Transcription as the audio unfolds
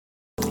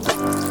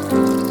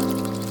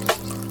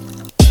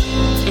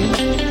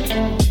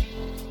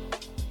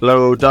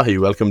Hello, Daithí.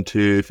 Welcome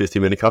to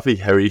 15 Minute Coffee.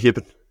 How are you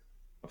keeping?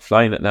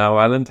 Flying it now,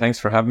 Alan. Thanks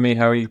for having me.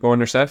 How are you going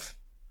yourself?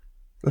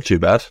 Not too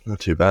bad. Not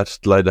too bad.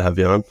 Delighted to have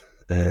you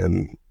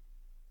on.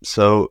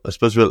 So I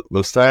suppose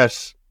we'll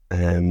start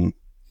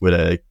with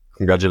a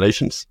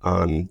congratulations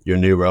on your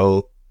new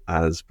role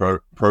as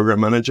program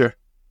manager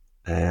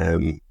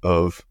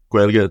of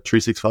Gaeilge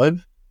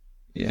 365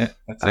 Yeah,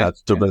 that's at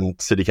it. Dublin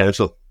City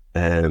Council.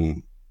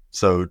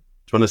 So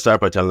do you want to start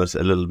by telling us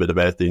a little bit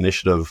about the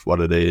initiative,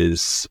 what it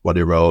is, what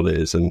your role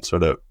is, and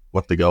sort of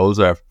what the goals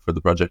are for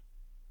the project?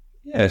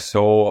 Yeah,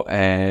 so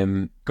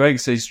Gaeilge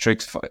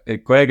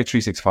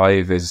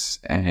 365 is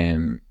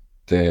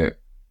the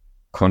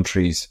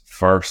country's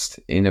first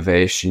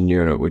innovation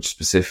unit, which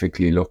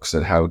specifically looks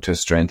at how to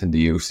strengthen the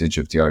usage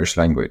of the Irish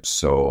language.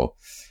 So,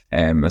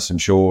 as I'm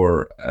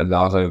sure a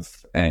lot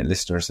of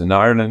listeners in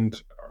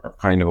Ireland are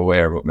kind of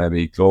aware, but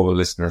maybe global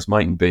listeners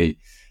mightn't be,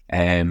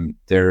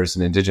 there's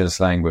an Indigenous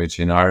language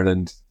in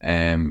Ireland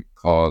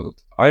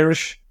called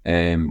Irish,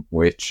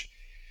 which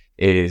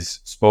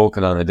is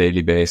spoken on a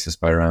daily basis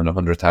by around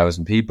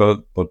 100,000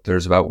 people, but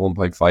there's about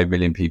 1.5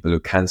 million people who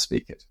can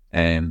speak it.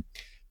 And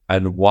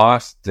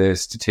what the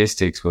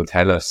statistics will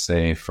tell us,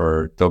 say,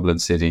 for Dublin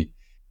City,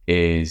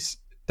 is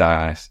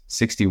that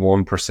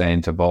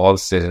 61% of all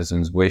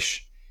citizens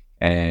wish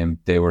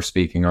they were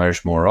speaking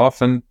Irish more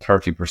often.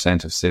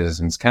 30% of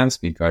citizens can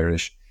speak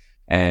Irish,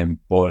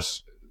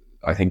 but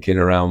I think in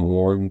around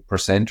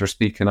 1% are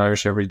speaking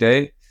Irish every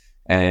day.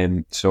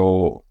 And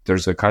so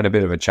there's a kind of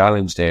bit of a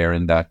challenge there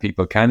in that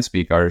people can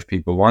speak Irish,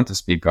 people want to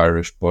speak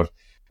Irish, but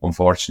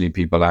unfortunately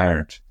people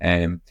aren't.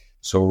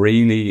 So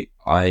really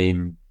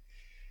I'm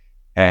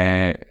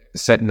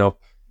setting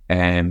up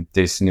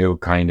this new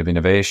kind of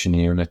innovation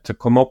unit to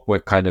come up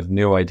with kind of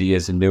new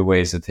ideas and new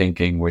ways of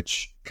thinking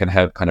which can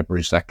help kind of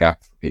bridge that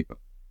gap for people.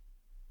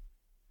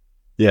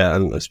 Yeah,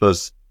 and I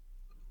suppose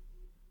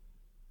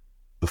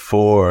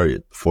before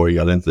you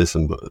got into this,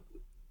 and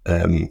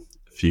a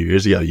few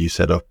years ago, you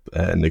set up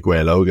the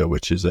Gaeilge,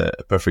 which is a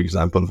perfect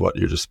example of what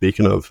you're just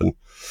speaking of. And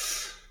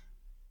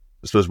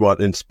I suppose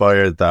what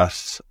inspired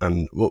that,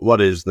 and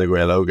what is the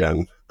Gaeilge,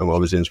 and what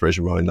was the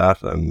inspiration behind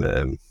that, and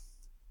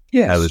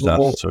how does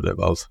that sort of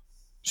evolve?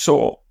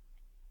 So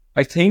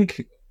I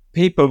think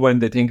people, when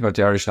they think about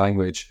the Irish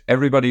language,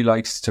 everybody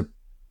likes to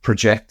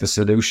project the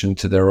solution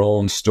to their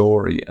own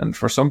story. And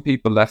for some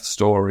people, that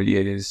story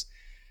is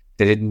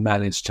they didn't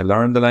manage to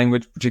learn the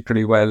language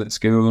particularly well at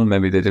school.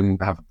 Maybe they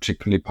didn't have a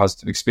particularly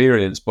positive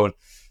experience. But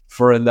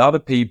for a lot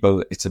of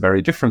people, it's a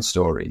very different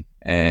story.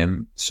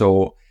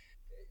 So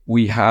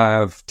we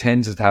have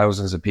tens of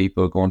thousands of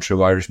people going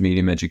through Irish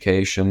medium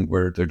education,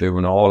 where they're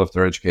doing all of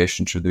their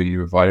education through the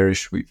year of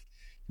Irish. We've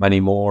many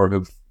more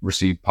who've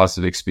received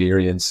positive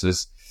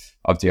experiences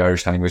of the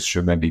Irish language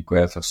through maybe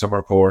Gaeltacht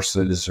summer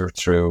courses or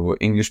through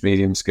English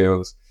medium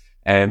schools.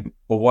 But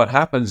what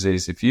happens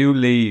is, if you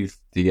leave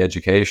the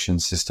education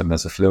system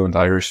as a fluent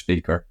Irish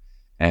speaker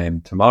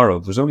tomorrow,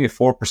 there's only a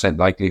 4%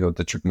 likelihood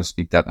that you're going to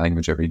speak that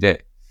language every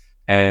day.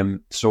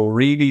 So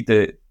really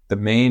the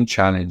main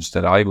challenge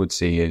that I would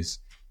see is,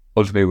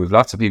 ultimately, with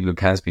lots of people who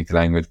can speak the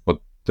language, but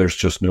there's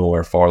just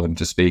nowhere for them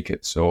to speak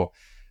it. So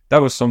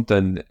that was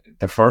something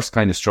that first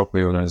kind of struck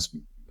me when I was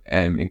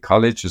in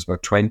college. I was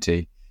about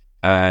 20.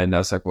 And I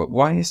was like, well,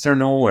 why is there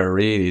nowhere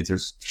really? There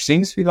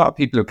seems to be a lot of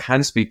people who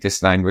can speak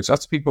this language.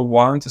 Lots of people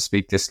want to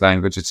speak this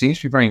language. It seems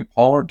to be very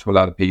important to a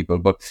lot of people,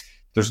 but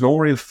there's no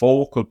real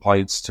focal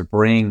points to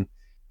bring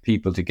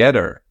people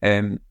together.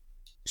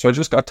 So I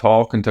just got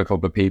talking to a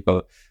couple of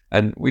people,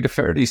 and we had a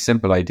fairly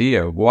simple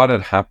idea. What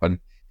had happened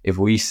if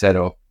we set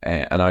up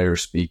an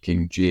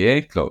Irish-speaking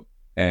GAA club?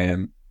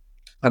 And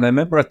I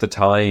remember at the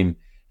time,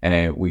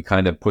 we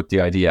kind of put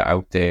the idea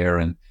out there,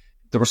 and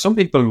there were some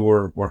people who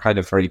were kind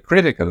of very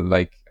critical.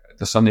 Like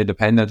the Sunday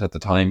Independent at the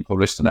time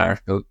published an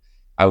article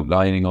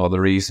outlining all the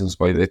reasons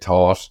why they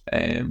thought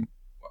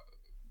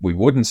we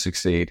wouldn't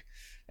succeed.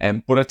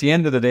 But at the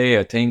end of the day,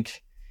 I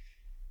think,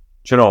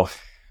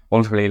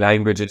 ultimately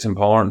language is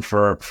important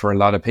for a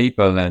lot of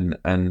people.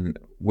 And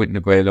with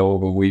the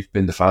Gaeilge, we've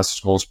been the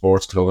fastest growing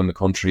sports club in the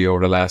country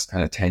over the last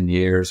kind of 10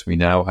 years. We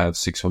now have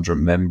 600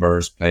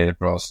 members playing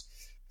across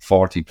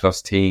 40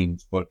 plus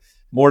teams. But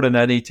more than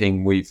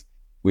anything,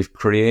 we've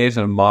created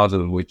a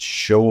model which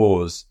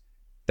shows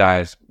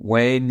that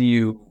when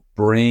you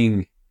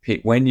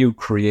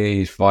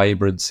create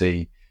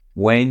vibrancy,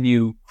 when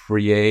you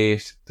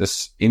create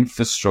this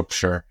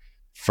infrastructure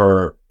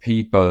for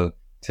people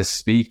to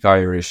speak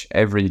Irish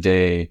every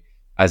day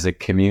as a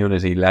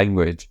community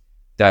language,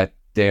 that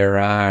there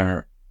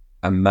are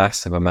a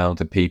massive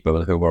amount of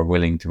people who are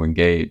willing to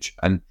engage.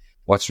 And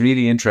what's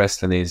really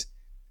interesting is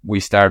we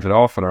started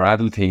off with our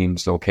adult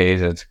teams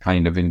located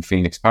kind of in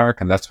Phoenix Park,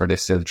 and that's where they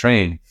still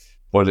train.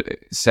 But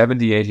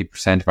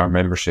 70-80% of our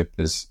membership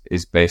is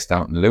based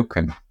out in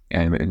Lucan,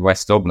 in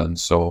West Dublin.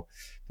 So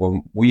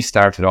when we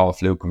started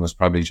off, Lucan was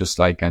probably just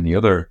like any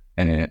other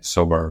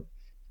suburb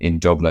in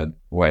Dublin,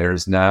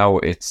 whereas now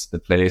it's the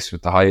place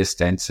with the highest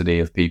density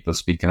of people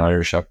speaking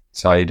Irish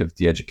outside of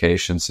the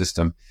education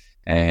system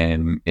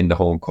in the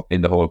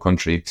whole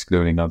country,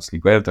 excluding obviously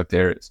Gaeltacht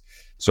areas.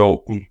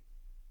 So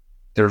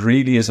there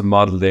really is a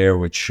model there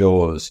which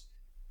shows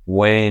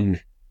when,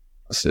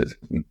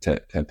 to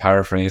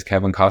paraphrase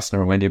Kevin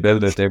Costner, when you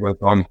build it, they will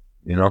come,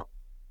 you know?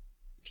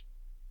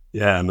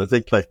 Yeah, and I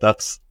think like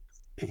it's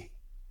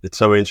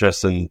so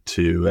interesting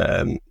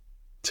to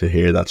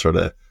hear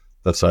that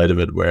side of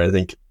it, where I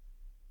think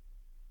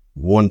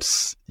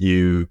once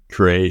you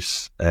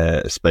create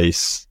a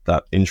space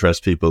that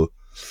interests people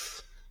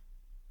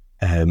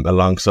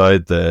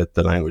alongside the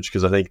language,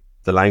 because I think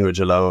the language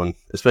alone,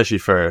 especially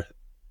for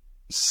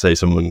say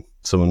someone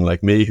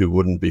like me who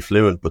wouldn't be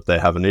fluent but they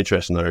have an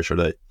interest in Irish,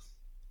 or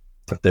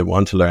they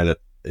want to learn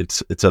it,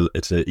 it's an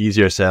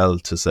easier sell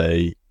to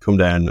say come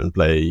down and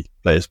play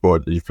a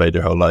sport that you've played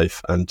your whole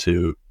life, and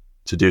to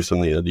do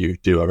something that you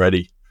do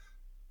already,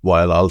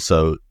 while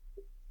also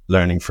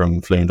learning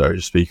from fluent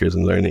Irish speakers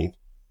and learning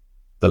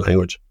the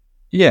language.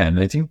 Yeah, and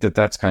I think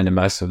that's kind of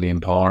massively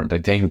important. I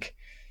think,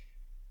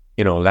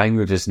 you know,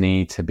 languages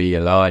need to be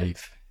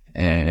alive.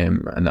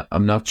 And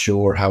I'm not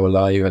sure how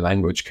alive a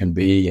language can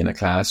be in a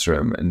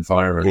classroom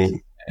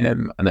environment.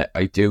 And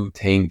I do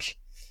think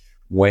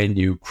when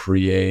you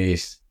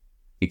create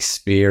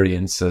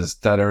experiences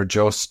that are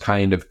just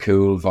kind of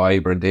cool,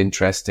 vibrant,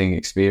 interesting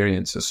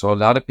experiences. So a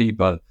lot of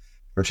people,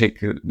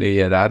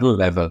 particularly at adult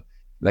level,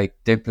 like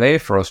they play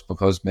for us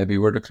because maybe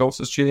we're the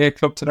closest GAA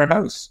club to their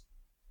house.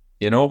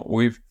 You know,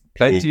 we've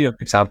plenty of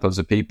examples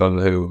of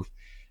people who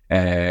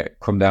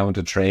come down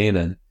to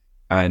training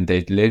and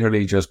they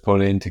literally just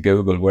put into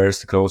Google,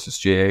 where's the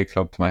closest GAA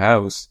club to my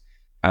house?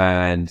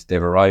 And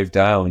they've arrived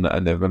down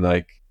and they've been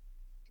like,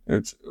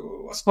 what's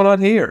going on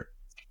here?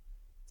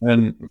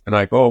 And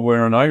like, oh,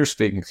 we're an Irish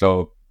speaking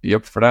club. You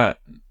up for that?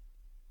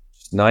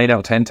 9 out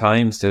of 10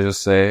 times they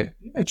just say,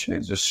 yeah,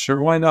 just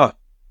sure, why not?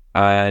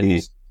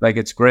 And like,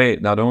 it's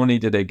great. Not only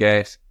do they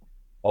get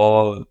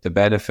all the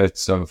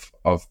benefits of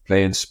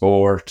playing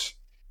sport,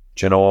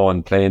 you know,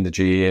 and playing the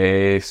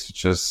GAA,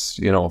 such as,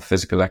 you know,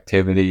 physical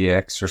activity,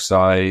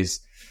 exercise,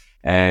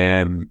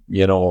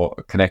 you know,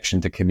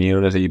 connection to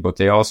community, but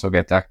they also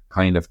get that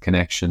kind of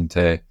connection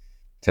to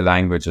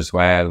language as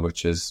well,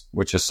 which is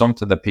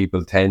something that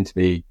people tend to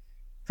be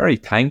very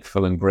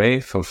thankful and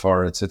grateful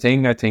for. It's a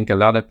thing I think a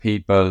lot of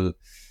people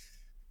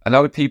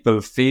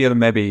feel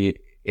maybe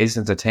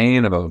isn't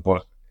attainable,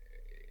 but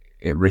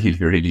it really,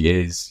 really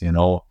is, you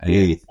know.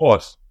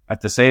 But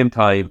at the same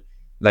time,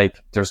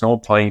 like, there's no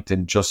point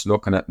in just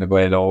looking at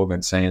Buitléir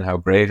and saying how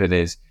great it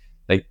is.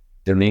 Like,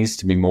 there needs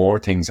to be more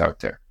things out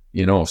there,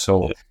 you know.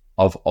 So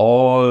of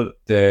all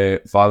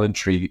the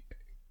voluntary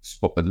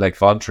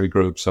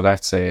groups, so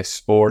let's say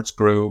sports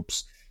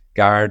groups,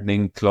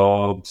 gardening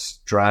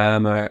clubs,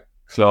 drama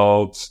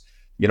clubs,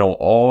 you know,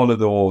 all of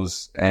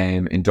those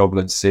in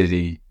Dublin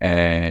City,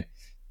 I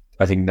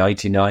think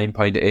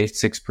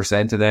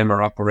 99.86% of them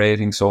are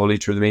operating solely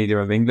through the medium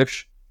of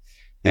English.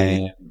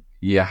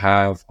 You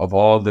have, of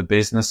all the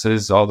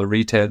businesses, all the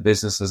retail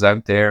businesses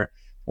out there,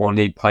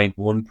 only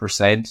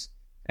 0.1%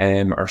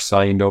 are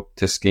signed up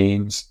to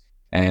schemes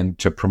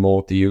to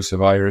promote the use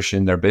of Irish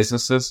in their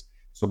businesses.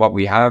 So what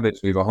we have is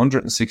we have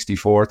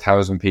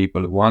 164,000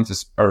 people who want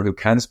to, or who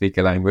can speak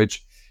a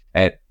language,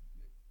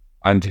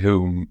 and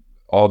whom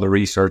all the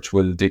research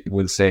will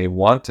say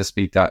want to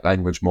speak that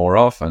language more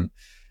often.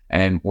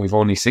 And we've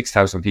only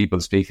 6,000 people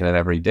speaking it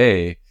every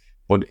day.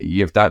 But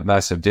you have that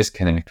massive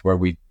disconnect where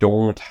we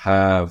don't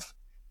have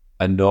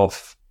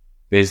enough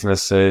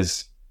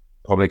businesses,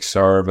 public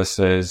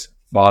services,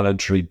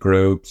 voluntary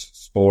groups,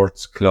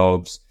 sports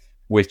clubs,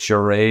 which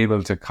are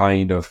able to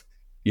kind of,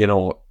 you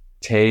know,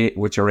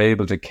 which are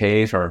able to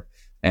cater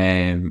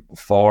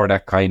for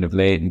that kind of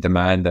latent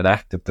demand and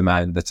active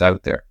demand that's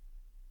out there.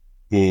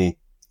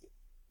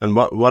 And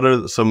what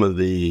are some of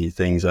the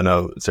things, I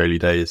know it's early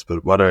days,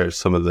 but what are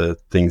some of the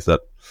things that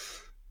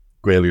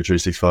Gaeilge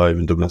 365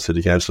 and Dublin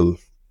City Council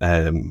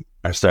are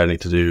starting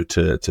to do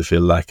to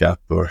fill that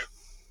gap? Or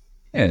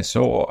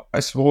so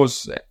I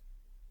suppose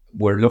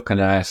we're looking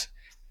at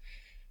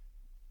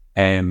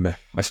a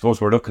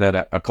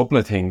couple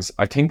of things.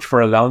 I think for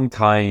a long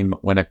time,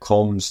 when it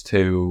comes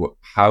to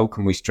how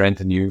can we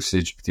strengthen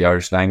usage of the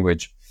Irish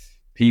language,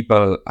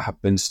 people have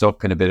been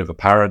stuck in a bit of a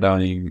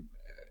paradigm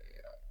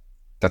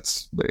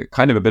that's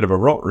kind of a bit of a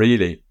rut,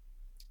 really.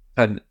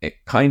 And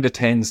it kind of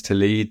tends to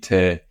lead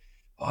to,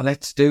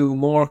 let's do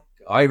more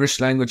Irish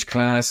language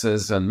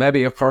classes and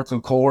maybe a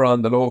curtal core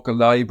on the local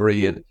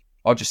library. And,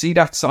 do you see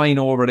that sign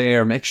over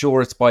there? Make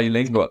sure it's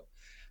bilingual.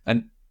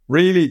 And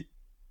really,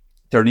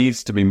 there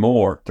needs to be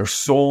more. There's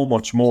so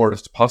much more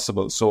that's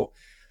possible. So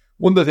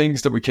one of the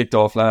things that we kicked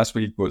off last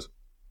week was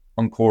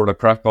Encore the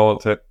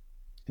Crackball.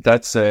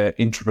 That's an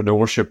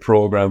entrepreneurship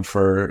program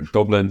for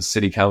Dublin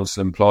City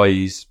Council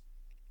employees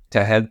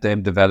to help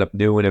them develop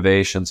new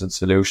innovations and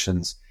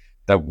solutions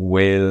that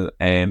will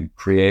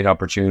create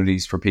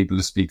opportunities for people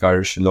to speak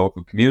Irish in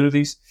local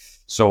communities.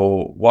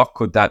 So what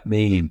could that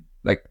mean?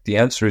 Like, the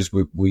answer is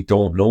we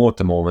don't know at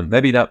the moment.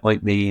 Maybe that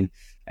might mean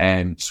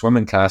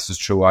swimming classes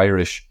through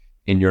Irish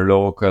in your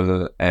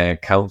local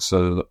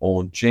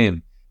council-owned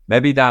gym.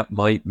 maybe that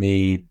might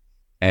mean,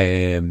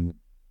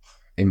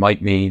 it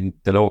might mean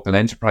the local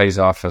enterprise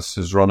office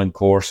is running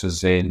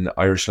courses in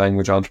Irish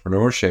language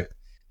entrepreneurship,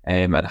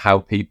 and how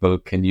people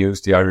can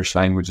use the Irish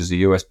language as a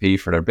USP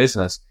for their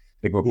business.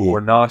 Like,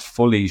 we're not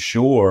fully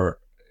sure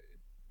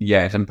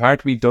yet, and part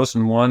of me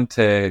doesn't want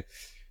to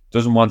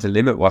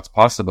limit what's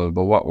possible.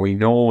 But what we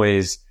know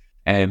is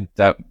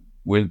that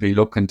we'll be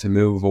looking to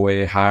move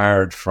away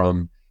hard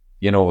from,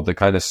 the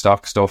kind of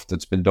stock stuff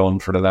that's been done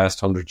for the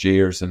last 100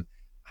 years and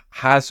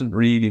hasn't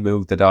really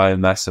moved the dial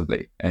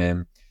massively.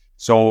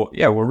 So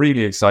yeah, we're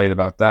really excited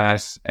about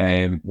that.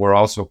 We're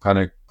also kind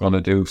of going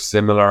to do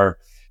similar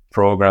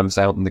programs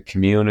out in the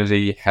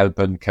community,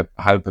 helping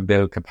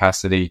build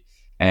capacity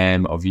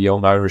of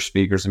young Irish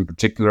speakers in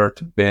particular,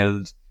 to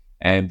build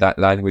that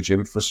language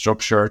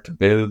infrastructure, to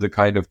build the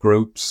kind of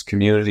groups,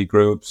 community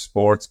groups,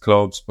 sports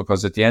clubs,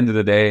 because at the end of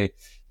the day,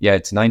 yeah,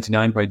 it's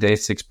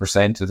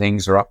 99.86% of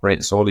things are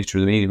operating solely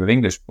through the medium of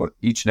English, but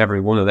each and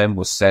every one of them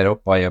was set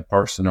up by a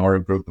person or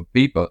a group of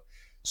people.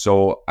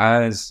 So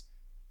as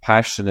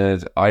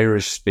passionate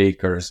Irish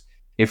speakers,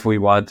 if we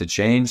want to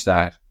change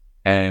that,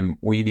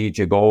 we need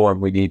to go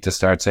and we need to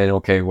start saying,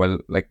 okay, well,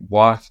 like,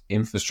 what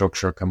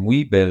infrastructure can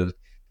we build to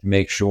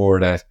make sure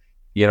that,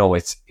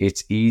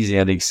 it's easy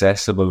and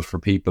accessible for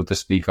people to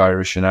speak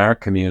Irish in our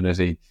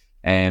community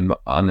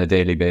on a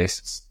daily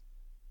basis.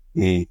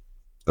 And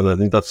I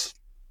think that's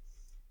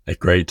a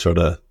great sort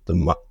of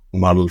the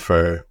model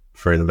for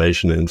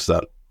innovation, is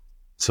that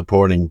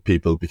supporting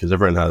people, because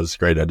everyone has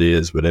great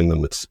ideas within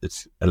them.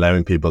 It's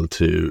allowing people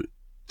to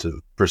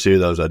pursue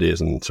those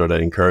ideas and sort of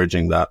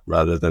encouraging that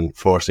rather than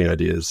forcing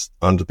ideas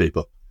onto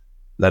people,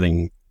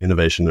 letting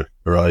innovation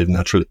arrive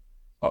naturally.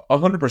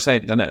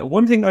 100%. And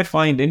one thing I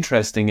find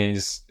interesting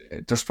is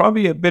there's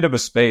probably a bit of a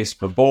space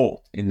for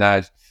both, in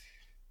that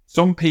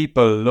some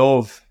people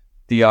love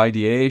the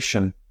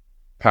ideation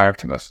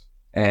part of it,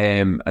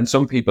 and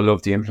some people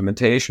love the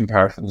implementation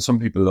part, and some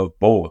people love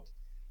both.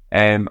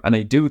 And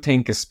I do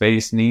think a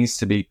space needs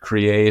to be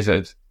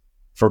created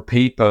for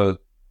people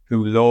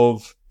who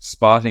love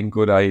spotting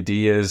good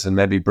ideas and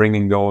maybe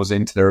bringing those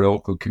into their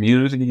local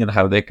community and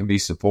how they can be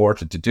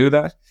supported to do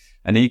that.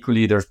 And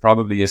equally, there's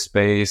probably a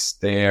space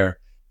there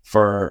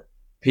for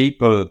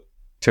people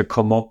to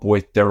come up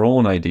with their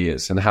own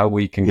ideas and how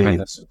we can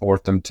kind of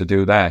support them to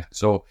do that.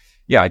 So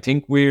yeah, I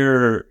think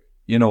we're,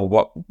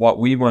 what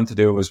we want to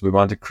do is we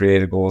want to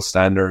create a gold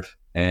standard,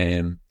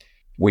 and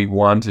we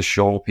want to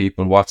show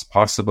people what's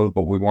possible,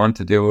 but we want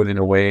to do it in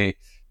a way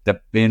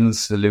that builds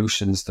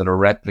solutions that are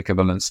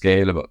replicable and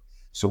scalable.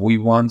 So we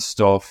want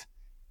stuff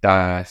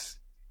that,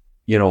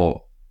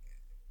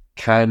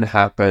 can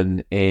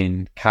happen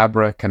in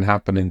Cabra, can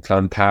happen in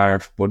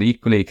Clontarf, but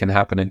equally can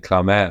happen in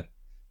Clonmel.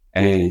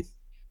 And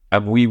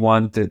we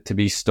want it to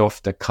be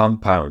stuff that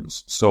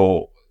compounds.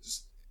 So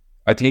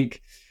I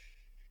think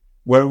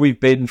where we've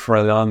been for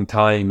a long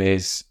time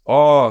is,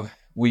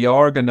 we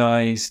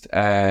organised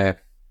a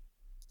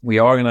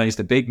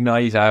big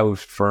night out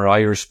for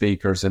Irish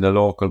speakers in a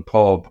local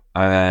pub,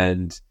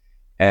 and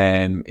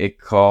it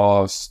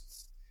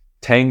cost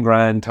 10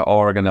 grand to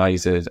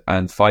organise it,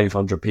 and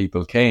 500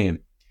 people came.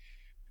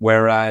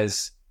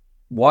 Whereas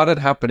what had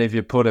happened if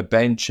you put a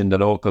bench in the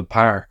local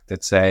park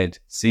that said,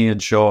 "See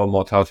and show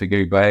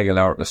Motalfigui Bagel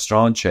out in a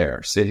strong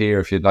chair, sit here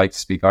if you'd like to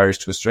speak Irish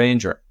to a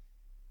stranger."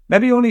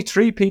 Maybe only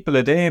 3 people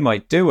a day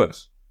might do it,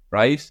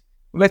 right?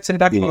 Well, let's say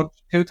that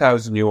costs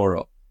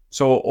 €2,000.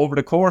 So over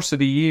the course of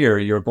the year,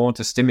 you're going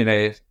to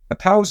stimulate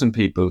 1,000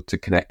 people to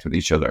connect with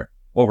each other,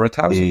 over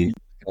 1,000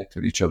 people to connect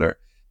with each other.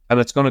 And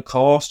it's going to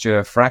cost you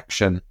a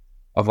fraction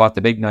of what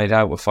the big night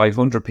out with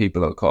 500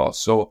 people will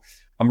cost. So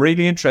I'm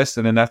really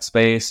interested in that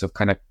space of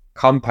kind of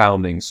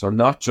compounding. So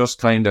not just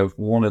kind of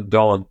one and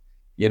done,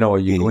 you go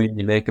in,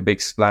 you make a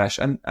big splash.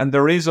 And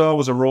there is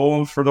always a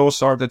role for those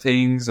sort of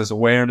things as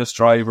awareness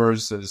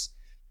drivers, as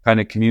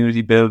kind of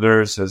community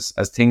builders,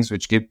 as things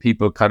which give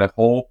people kind of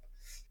hope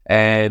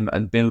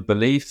and build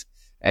belief.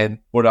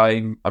 But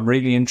I'm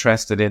really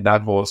interested in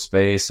that whole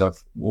space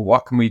of, well,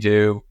 what can we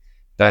do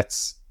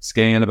that's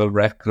scalable,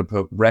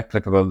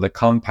 replicable, that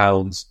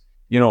compounds,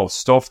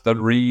 stuff that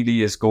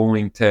really is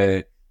going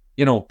to,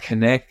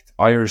 connect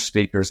Irish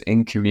speakers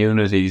in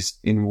communities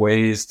in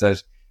ways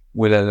that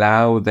will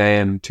allow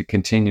them to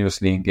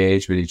continuously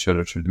engage with each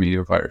other through the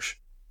medium of Irish.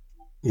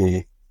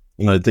 And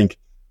I think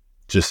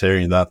just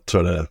hearing that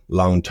sort of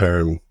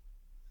long-term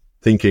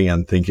thinking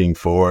and thinking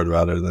forward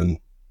rather than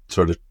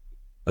sort of,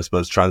 I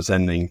suppose,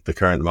 transcending the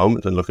current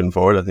moment and looking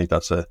forward, I think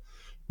that's a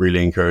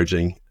really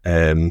encouraging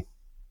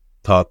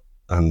thought,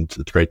 and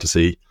it's great to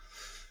see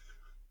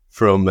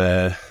from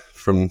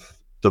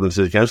Dublin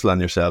City Council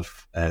and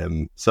yourself.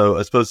 So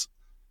I suppose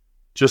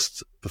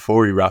just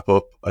before we wrap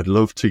up, I'd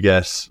love to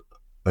get,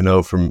 I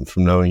know from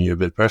knowing you a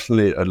bit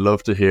personally, I'd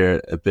love to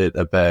hear a bit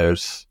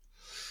about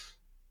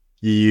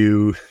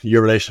your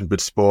relationship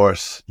with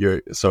sport.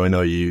 So I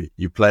know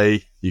you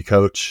play, you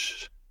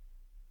coach,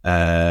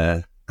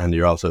 and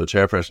you're also a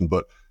chairperson.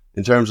 But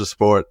in terms of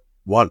sport,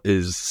 what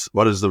is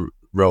the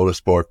role of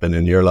sport been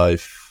in your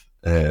life,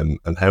 and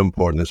how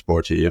important is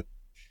sport to you?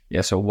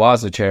 Yes, I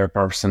was a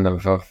chairperson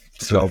of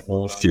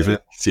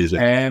Excuse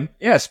me.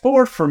 Yeah,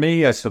 sport for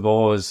me, I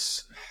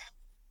suppose.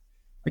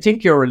 I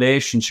think your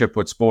relationship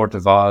with sport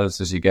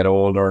evolves as you get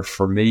older.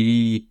 For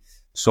me,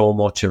 so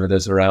much of it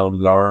is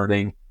around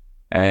learning,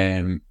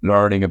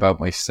 learning about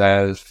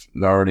myself,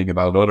 learning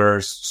about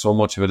others. So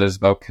much of it is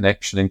about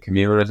connection and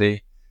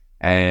community.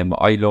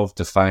 I love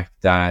the fact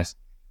that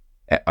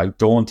I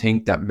don't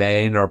think that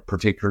men are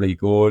particularly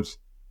good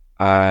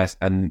at,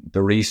 and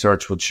the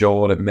research would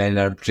show that men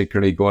aren't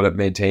particularly good at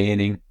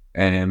maintaining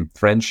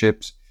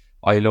friendships.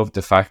 I love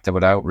the fact that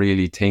without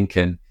really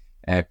thinking,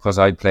 because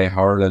I play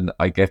hurling,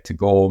 I get to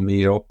go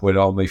meet up with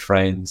all my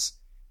friends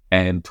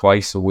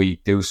twice a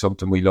week, do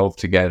something we love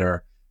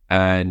together,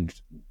 and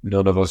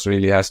none of us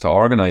really has to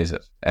organise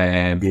it.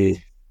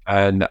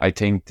 And I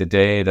think the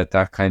day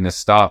that kind of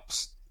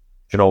stops,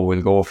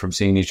 we'll go from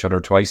seeing each other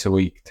twice a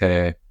week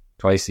to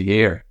twice a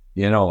year,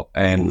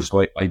 and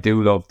so I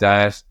do love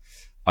that.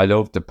 I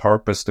love the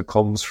purpose that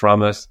comes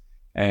from it.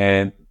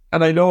 And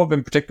I love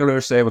in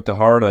particular, say with the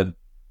hurling,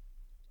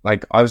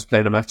 like I was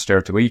playing a match there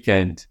at the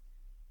weekend,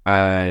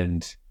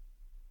 and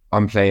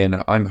I'm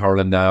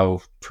hurling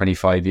now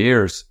 25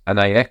 years, and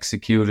I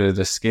executed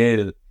a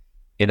skill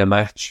in a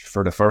match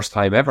for the first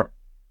time ever,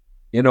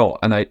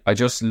 and I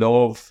just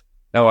love.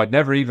 Now I'd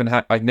never even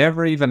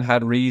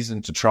had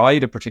reason to try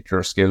the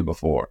particular skill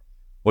before,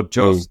 but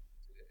just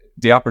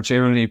the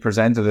opportunity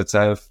presented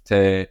itself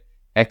to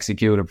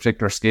execute a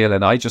particular skill,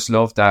 and I just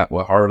love that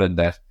with hurling,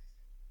 that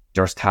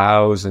there's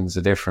thousands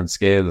of different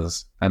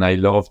skills, and I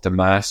love the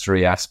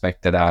mastery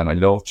aspect of that. I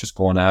love just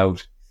going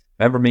out.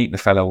 I remember meeting a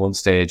fellow one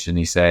stage, and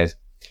he said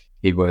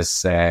he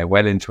was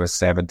well into his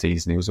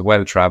 70s, and he was a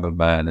well-travelled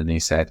man, and he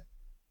said,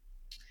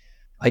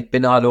 I've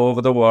been all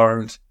over the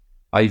world.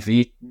 I've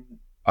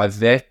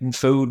eaten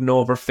food in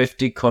over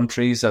 50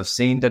 countries. I've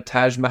seen the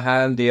Taj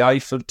Mahal, the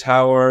Eiffel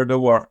Tower, the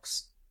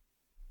works.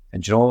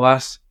 And you know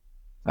what?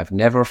 I've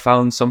never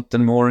found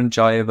something more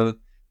enjoyable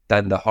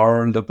than to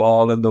hurl the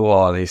ball in the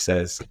wall, he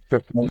says.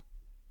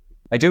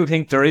 I do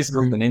think there is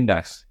something in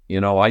that.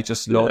 I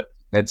just love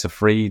sense of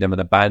freedom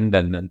and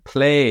abandon and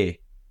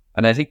play.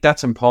 And I think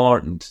that's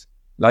important.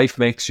 Life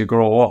makes you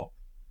grow up.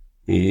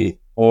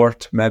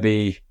 Sport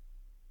maybe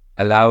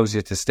allows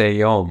you to stay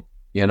young,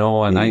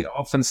 and I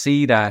often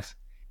see that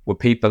with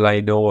people I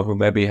know who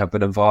maybe have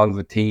been involved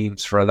with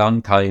teams for a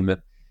long time,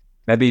 and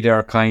maybe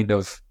they're kind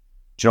of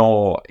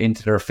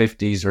into their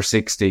 50s or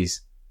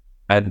 60s,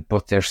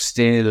 but they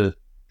still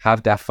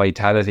have that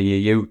vitality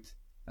of youth.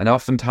 And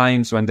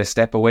oftentimes when they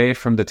step away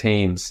from the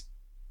teams,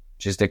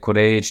 just they could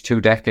age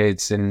 2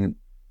 decades in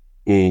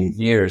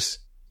years,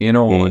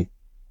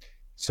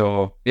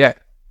 So yeah,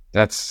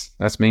 that's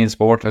me in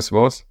sport, I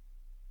suppose.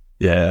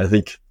 Yeah, I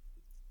think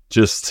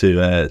just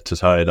to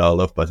tie it all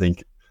up, I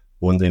think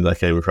one thing that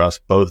came across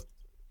both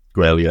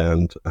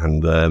Gaeilge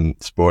and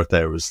sport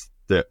there was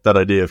that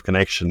idea of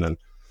connection, and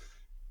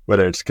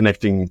whether it's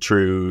connecting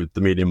through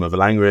the medium of a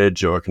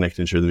language or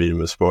connecting through the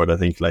medium of sport, I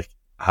think like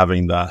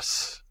having a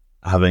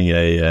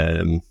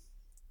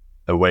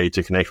way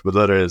to connect with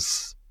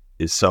others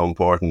is so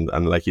important.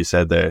 And like you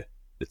said there,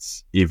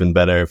 it's even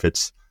better if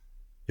it's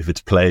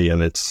play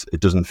and it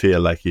doesn't feel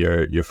like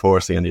you're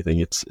forcing anything.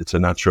 It's a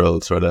natural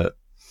sort of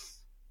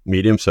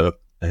medium. So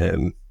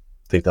I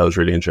think that was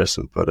really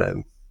interesting. But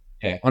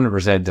yeah,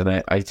 100%.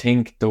 And I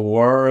think the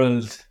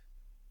world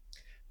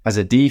as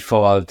a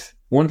default,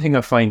 one thing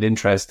I find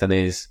interesting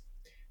is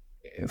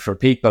for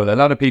people, a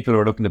lot of people who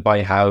are looking to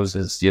buy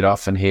houses, you'd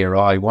often hear,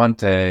 I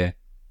want a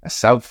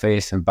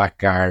south-facing back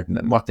garden.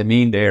 And what they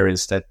mean there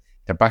is that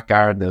their back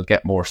garden will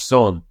get more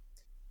sun.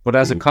 But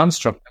as a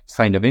construct, it's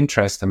kind of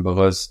interesting,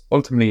 because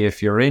ultimately,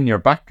 if you're in your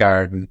back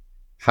garden,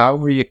 how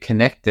are you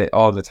connected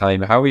all the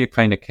time? How are you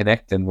kind of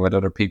connecting with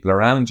other people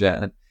around you?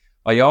 And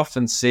I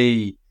often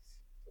see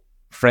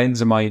friends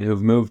of mine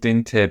who've moved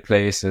into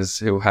places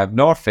who have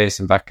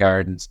north-facing back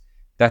gardens,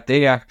 that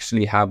they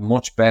actually have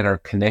much better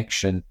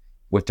connection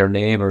with their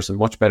neighbours and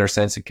much better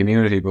sense of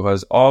community,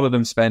 because all of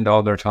them spend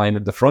all their time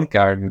in the front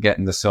garden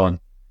getting the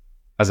sun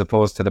as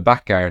opposed to the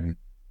back garden.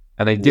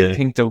 And I did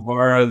think the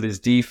world is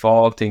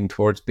defaulting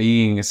towards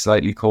being a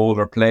slightly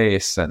colder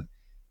place, and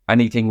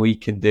anything we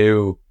can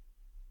do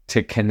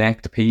to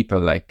connect people,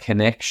 like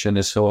connection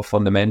is so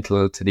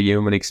fundamental to the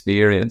human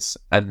experience.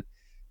 And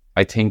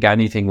I think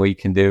anything we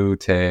can do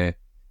to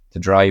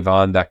drive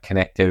on that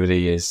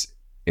connectivity is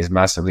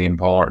massively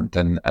important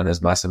and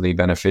is massively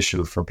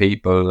beneficial for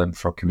people and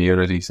for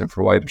communities and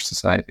for wider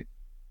society.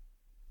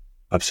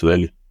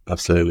 Absolutely. I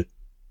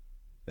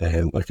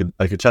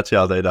could chat to you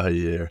all day,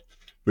 Daithí.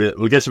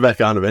 We'll get you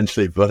back on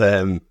eventually, but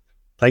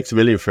thanks a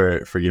million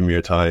for giving me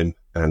your time,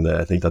 and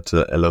I think that's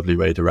a lovely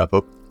way to wrap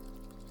up.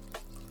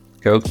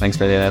 Cool, thanks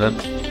for that, Ellen.